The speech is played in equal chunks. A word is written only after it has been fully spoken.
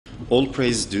All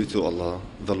praise due to Allah,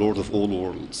 the Lord of all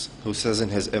worlds, who says in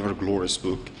His ever-glorious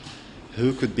book,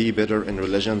 "Who could be better in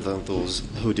religion than those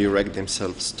who direct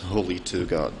themselves wholly to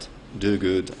God, do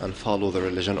good, and follow the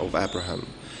religion of Abraham,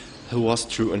 who was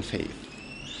true in faith."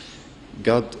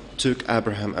 God took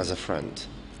Abraham as a friend.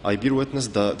 I bear witness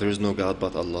that there is no God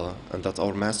but Allah, and that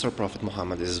our Master Prophet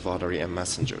Muhammad is His father and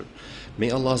messenger. May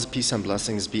Allah's peace and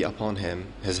blessings be upon him,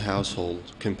 his household,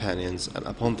 companions, and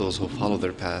upon those who follow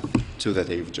their path to the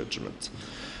Day of Judgment.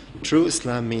 True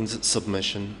Islam means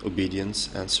submission, obedience,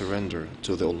 and surrender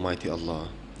to the Almighty Allah,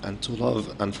 and to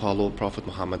love and follow Prophet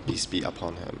Muhammad, peace be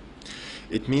upon him.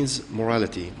 It means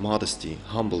morality, modesty,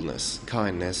 humbleness,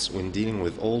 kindness when dealing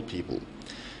with all people.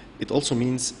 It also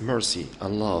means mercy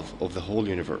and love of the whole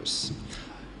universe.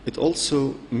 It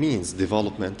also means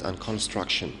development and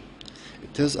construction.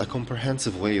 It is a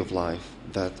comprehensive way of life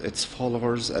that its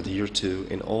followers adhere to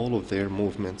in all of their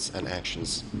movements and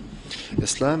actions.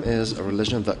 Islam is a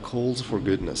religion that calls for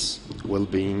goodness,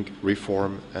 well-being,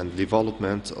 reform, and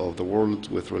development of the world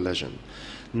with religion,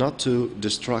 not to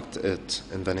destruct it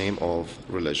in the name of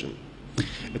religion.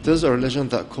 It is a religion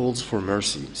that calls for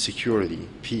mercy, security,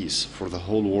 peace for the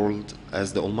whole world,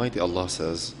 as the Almighty Allah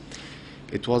says,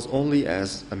 "It was only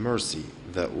as a mercy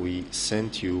that we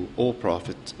sent you, O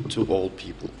Prophet, to all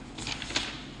people."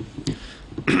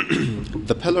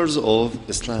 The pillars of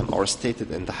Islam are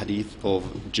stated in the hadith of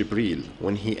Jibril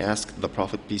when he asked the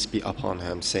Prophet, peace be upon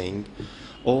him, saying,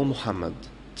 "O Muhammad,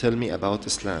 tell me about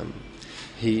Islam."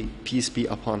 He, peace be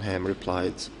upon him,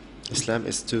 replied, "Islam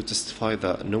is to testify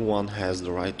that no one has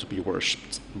the right to be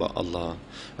worshipped but Allah,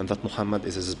 and that Muhammad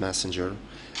is His messenger,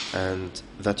 and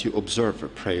that you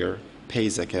observe prayer, pay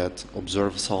zakat,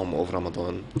 observe Psalm of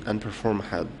Ramadan, and perform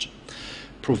Hajj,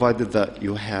 provided that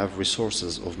you have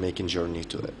resources of making journey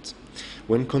to it."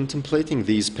 When contemplating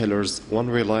these pillars, one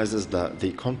realizes that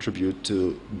they contribute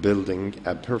to building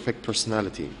a perfect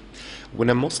personality. When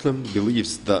a Muslim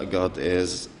believes that God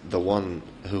is the one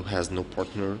who has no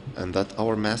partner, and that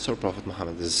our Master Prophet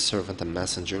Muhammad is his servant and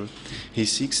messenger, he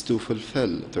seeks to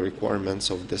fulfill the requirements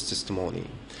of this testimony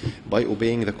by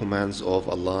obeying the commands of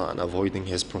Allah and avoiding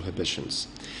His prohibitions.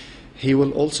 He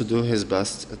will also do his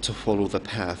best to follow the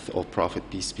path of Prophet,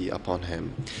 peace be upon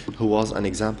him, who was an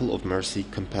example of mercy,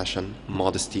 compassion,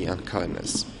 modesty, and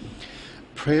kindness.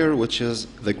 Prayer, which is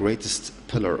the greatest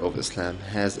pillar of Islam,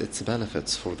 has its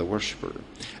benefits for the worshipper,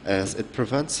 as it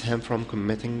prevents him from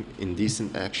committing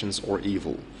indecent actions or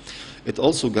evil. It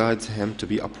also guides him to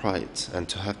be upright and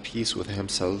to have peace with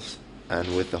himself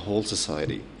and with the whole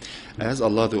society. As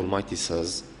Allah the Almighty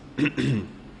says,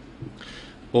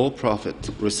 "O Prophet,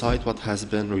 recite what has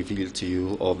been revealed to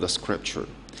you of the scripture.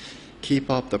 Keep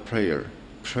up the prayer.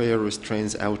 Prayer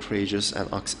restrains outrageous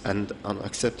and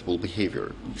unacceptable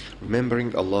behavior.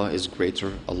 Remembering Allah is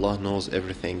greater. Allah knows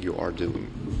everything you are doing."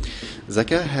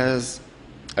 Zakah has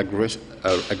a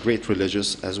great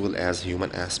religious as well as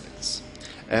human aspects,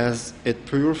 as it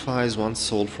purifies one's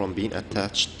soul from being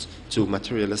attached to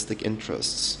materialistic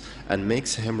interests and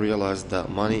makes him realize that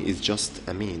money is just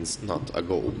a means, not a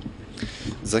goal.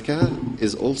 Zakah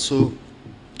is also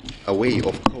a way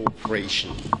of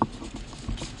cooperation,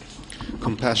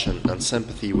 compassion, and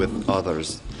sympathy with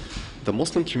others. The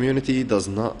Muslim community does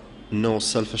not know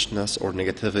selfishness or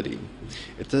negativity.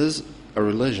 It is a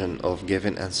religion of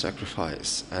giving and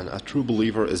sacrifice, and a true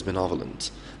believer is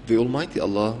benevolent. The Almighty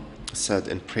Allah said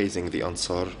in praising the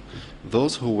Ansar,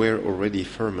 those who were already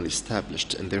firmly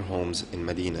established in their homes in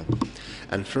Medina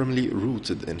and firmly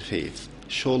rooted in faith,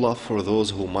 show love for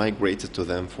those who migrated to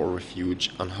them for refuge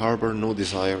and harbor no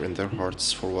desire in their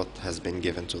hearts for what has been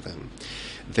given to them.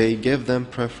 They give them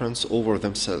preference over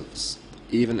themselves,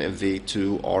 even if they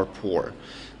too are poor.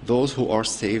 Those who are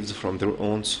saved from their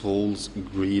own soul's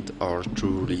greed are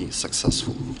truly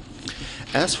successful.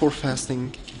 As for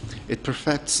fasting, it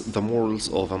perfects the morals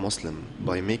of a Muslim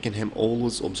by making him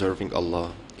always observing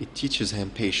Allah. It teaches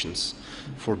him patience,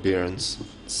 forbearance,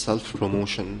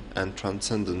 self-promotion, and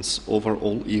transcendence over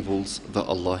all evils that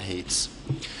Allah hates.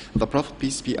 The Prophet,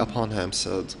 peace be upon him,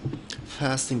 said,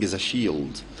 "Fasting is a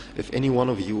shield. If any one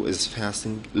of you is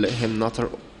fasting, let him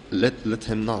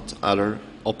not utter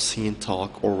obscene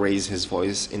talk or raise his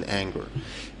voice in anger.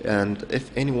 And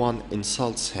if anyone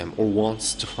insults him or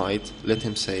wants to fight, let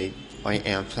him say, 'I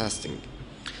am fasting.'"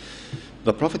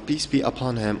 The Prophet, peace be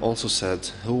upon him, also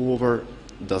said, "Whoever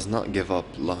does not give up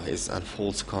lies and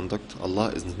false conduct, Allah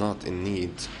is not in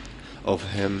need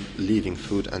of him leaving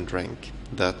food and drink,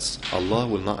 that Allah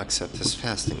will not accept his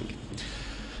fasting."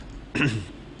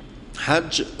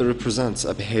 Hajj represents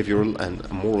a behavioral and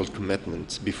moral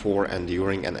commitment before and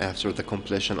during and after the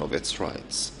completion of its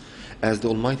rites. As the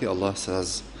Almighty Allah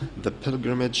says, the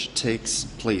pilgrimage takes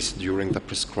place during the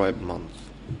prescribed month.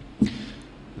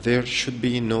 There should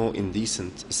be no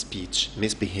indecent speech,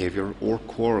 misbehavior, or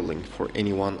quarreling for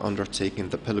anyone undertaking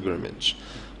the pilgrimage.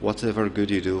 Whatever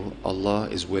good you do, Allah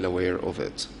is well aware of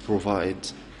it.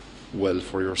 Provide well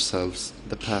for yourselves.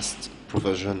 The past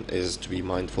provision is to be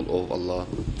mindful of Allah.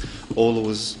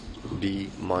 Always be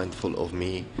mindful of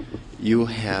me. You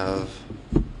who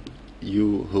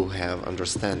have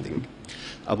understanding.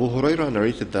 Abu Hurairah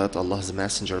narrated that Allah's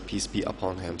Messenger, peace be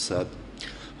upon him, said,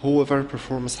 whoever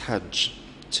performs Hajj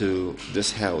to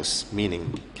this house,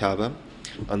 meaning Kaaba,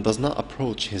 and does not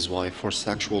approach his wife for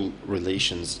sexual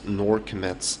relations nor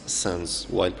commits sins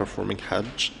while performing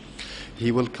Hajj,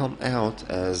 he will come out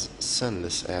as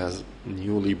sinless as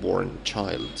newly born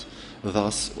child.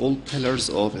 Thus, all pillars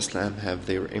of Islam have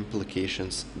their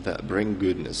implications that bring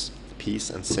goodness, peace,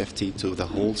 and safety to the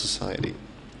whole society.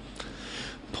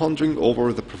 Pondering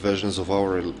over the provisions of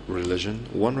our religion,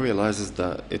 one realizes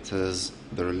that it is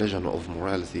the religion of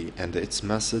morality, and its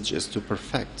message is to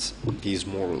perfect these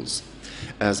morals.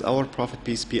 As our Prophet,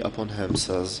 peace be upon him,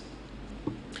 says,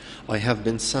 I have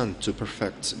been sent to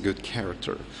perfect good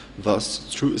character.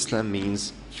 Thus, true Islam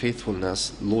means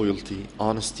faithfulness, loyalty,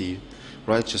 honesty,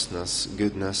 righteousness,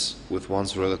 goodness with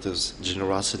one's relatives,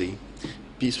 generosity,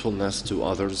 peacefulness to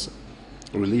others,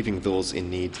 relieving those in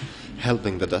need,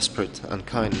 helping the desperate, and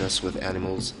kindness with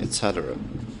animals, etc.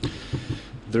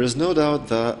 There is no doubt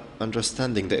that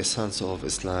understanding the essence of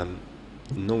Islam,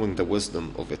 knowing the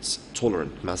wisdom of its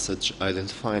tolerant message,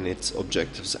 identifying its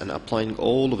objectives, and applying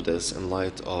all of this in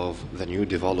light of the new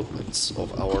developments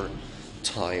of our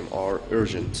time are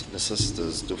urgent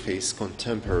necessities to face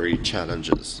contemporary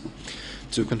challenges,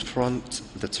 to confront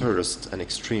the terrorist and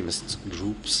extremist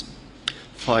groups,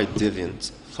 fight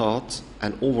deviant thought,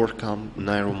 and overcome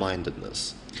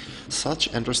narrow-mindedness.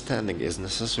 Such understanding is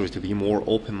necessary to be more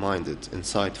open-minded,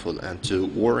 insightful, and to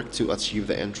work to achieve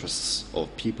the interests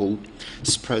of people,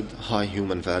 spread high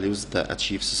human values that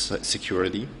achieve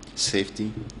security,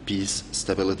 safety, peace,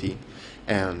 stability,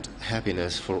 and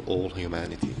happiness for all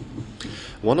humanity.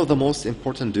 One of the most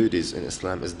important duties in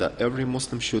Islam is that every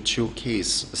Muslim should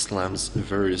showcase Islam's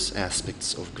various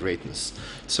aspects of greatness,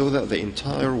 so that the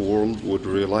entire world would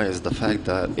realize the fact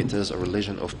that it is a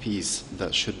religion of peace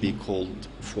that should be called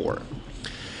for.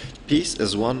 Peace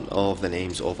is one of the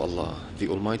names of Allah. The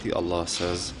Almighty Allah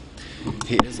says,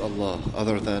 He is Allah,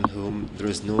 other than whom there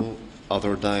is no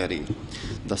other deity,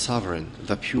 the sovereign,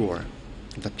 the pure,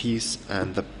 the peace,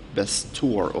 and the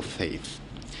bestower of faith.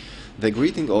 The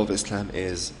greeting of Islam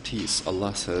is peace.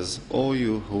 Allah says, O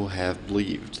you who have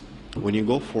believed, when you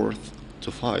go forth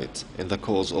to fight in the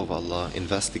cause of Allah,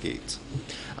 investigate,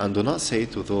 and do not say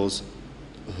to those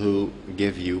who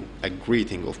give you a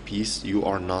greeting of peace, you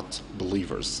are not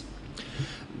believers.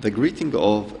 The greeting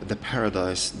of the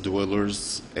paradise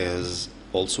dwellers is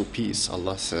also peace.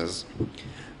 Allah says,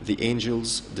 the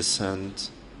angels descend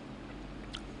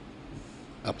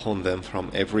upon them from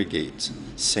every gate,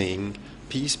 saying,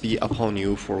 peace be upon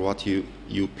you for what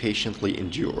you patiently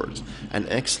endured, and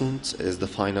excellent is the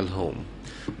final home.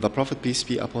 The Prophet, peace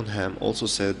be upon him,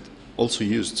 also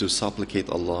used to supplicate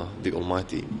Allah the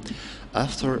Almighty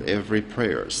after every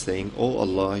prayer, saying, O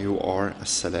Allah, you are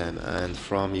as-salam, and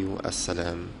from you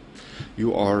as-salam.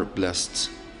 You are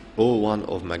blessed, O one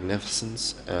of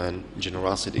magnificence and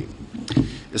generosity.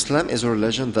 Islam is a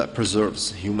religion that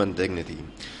preserves human dignity,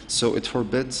 so it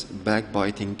forbids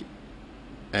backbiting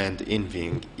and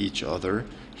envying each other,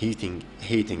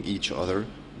 hating each other,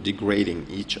 degrading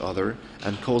each other,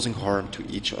 and causing harm to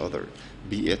each other,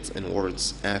 be it in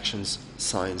words, actions,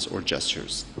 signs, or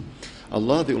gestures.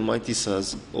 Allah the Almighty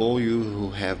says, O you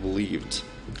who have believed,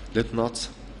 let not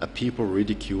a people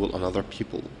ridicule another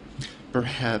people.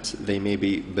 Perhaps they may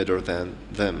be better than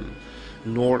them.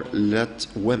 Nor let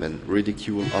women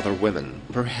ridicule other women.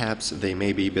 Perhaps they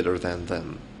may be better than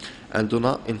them. And do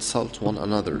not insult one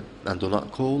another, and do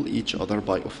not call each other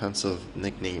by offensive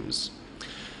nicknames.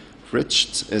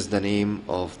 Wretched is the name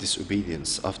of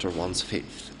disobedience after one's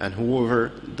faith, and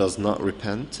whoever does not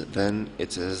repent, then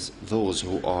it is those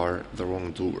who are the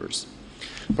wrongdoers.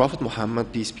 Prophet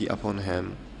Muhammad, peace be upon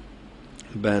him,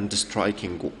 banned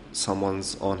striking someone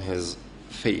on his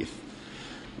faith.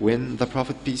 When the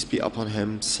Prophet, peace be upon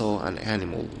him, saw an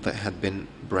animal that had been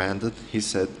branded, he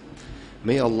said,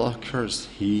 May Allah curse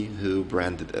he who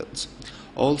branded it.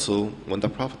 Also, when the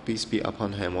Prophet, peace be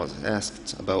upon him, was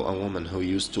asked about a woman who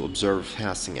used to observe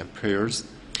fasting and prayers,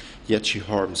 yet she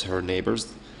harms her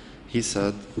neighbors, he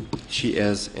said, she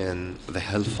is in the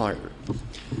hellfire.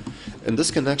 In this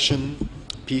connection,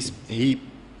 he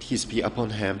peace be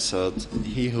upon him, said,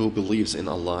 "He who believes in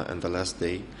Allah and the last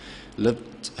day, let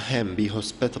him be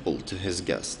hospitable to his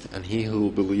guest, and he who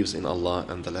believes in Allah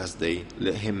and the last day,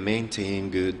 let him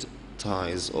maintain good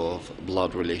ties of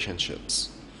blood relationships.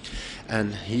 And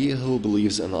he who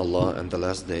believes in Allah and the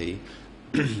last day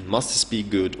must speak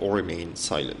good or remain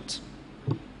silent."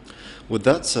 With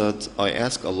that said, I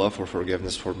ask Allah for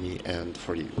forgiveness for me and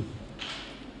for you.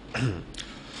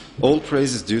 All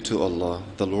praise is due to Allah,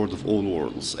 the Lord of all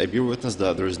worlds. I bear witness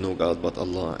that there is no God but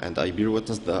Allah, and I bear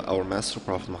witness that our Master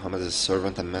Prophet Muhammad is his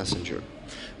servant and messenger.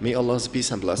 May Allah's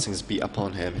peace and blessings be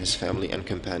upon him, his family and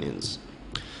companions.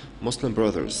 Muslim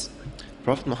brothers,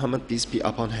 Prophet Muhammad, peace be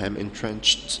upon him,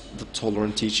 entrenched the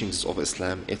tolerant teachings of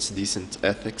Islam, its decent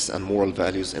ethics and moral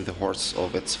values in the hearts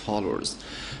of its followers,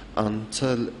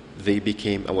 until they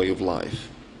became a way of life.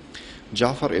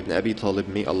 Ja'far ibn Abi Talib,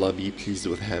 may Allah be pleased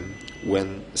with him,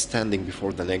 when standing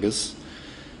before the Negus,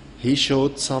 he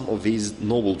showed some of these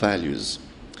noble values.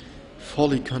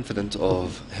 Fully confident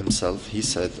of himself, he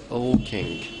said, "O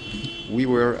King, we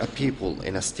were a people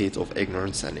in a state of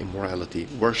ignorance and immorality,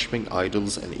 worshipping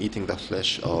idols and eating the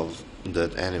flesh of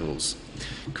dead animals,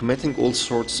 committing all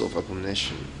sorts of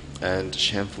abomination and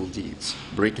shameful deeds,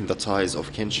 breaking the ties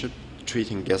of kinship,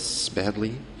 treating guests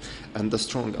badly, and the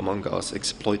strong among us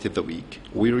exploited the weak.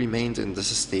 We remained in this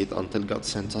state until God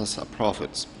sent us a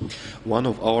prophet, one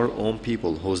of our own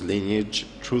people, whose lineage,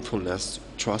 truthfulness,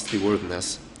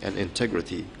 trustworthiness, and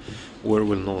integrity were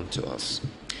well known to us.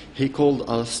 He called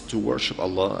us to worship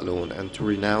Allah alone and to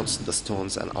renounce the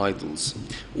stones and idols,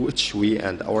 which we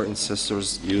and our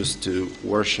ancestors used to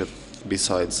worship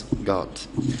besides God.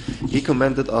 He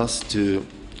commanded us to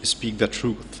speak the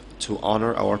truth, to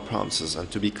honor our promises,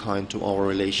 and to be kind to our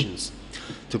relations,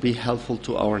 to be helpful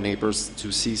to our neighbors,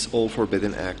 to cease all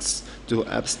forbidden acts, to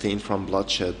abstain from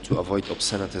bloodshed, to avoid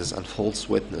obscenities and false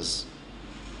witness,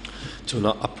 to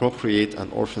not appropriate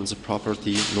an orphan's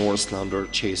property, nor slander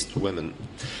chaste women.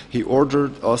 He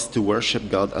ordered us to worship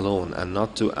God alone and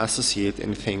not to associate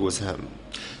anything with Him,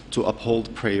 to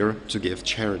uphold prayer, to give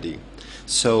charity.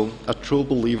 So, a true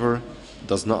believer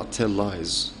does not tell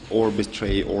lies, or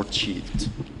betray, or cheat.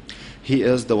 He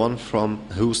is the one from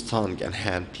whose tongue and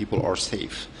hand people are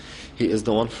safe. He is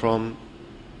the one from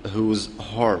whose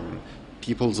harm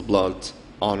people's blood,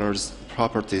 honors,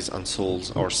 properties, and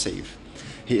souls are safe.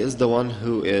 He is the one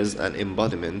who is an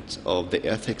embodiment of the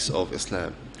ethics of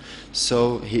Islam.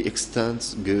 So he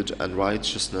extends good and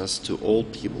righteousness to all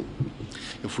people.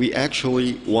 If we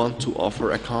actually want to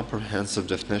offer a comprehensive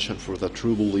definition for the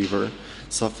true believer,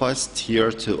 suffice it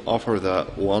here to offer the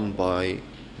one by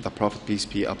the Prophet, peace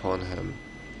be upon him.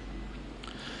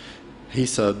 He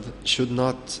said, "Should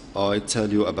not I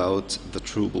tell you about the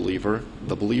true believer?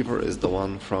 The believer is the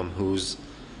one from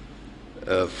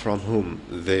whom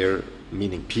their,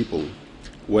 meaning people,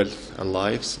 wealth and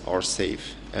lives are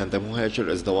safe, and the muhajir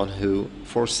is the one who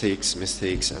forsakes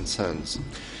mistakes and sins.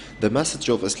 The message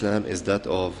of Islam is that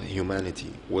of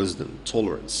humanity, wisdom,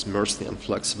 tolerance, mercy, and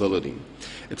flexibility.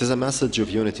 It is a message of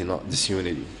unity, not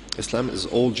disunity. Islam is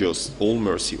all just, all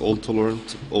mercy, all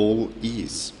tolerant, all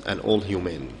ease, and all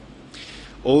humane.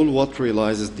 All what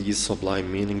realizes these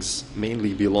sublime meanings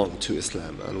mainly belong to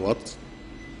Islam, and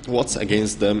what's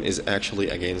against them is actually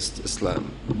against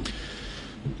Islam.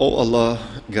 O Allah,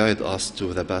 guide us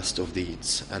to the best of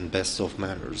deeds and best of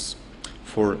manners,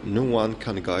 for no one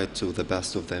can guide to the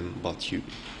best of them but you.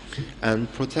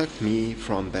 And protect me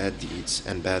from bad deeds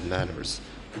and bad manners,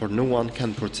 for no one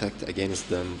can protect against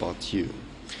them but you.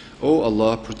 O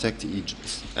Allah, protect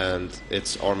Egypt and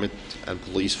its armed and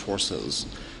police forces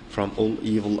from all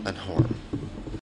evil and harm.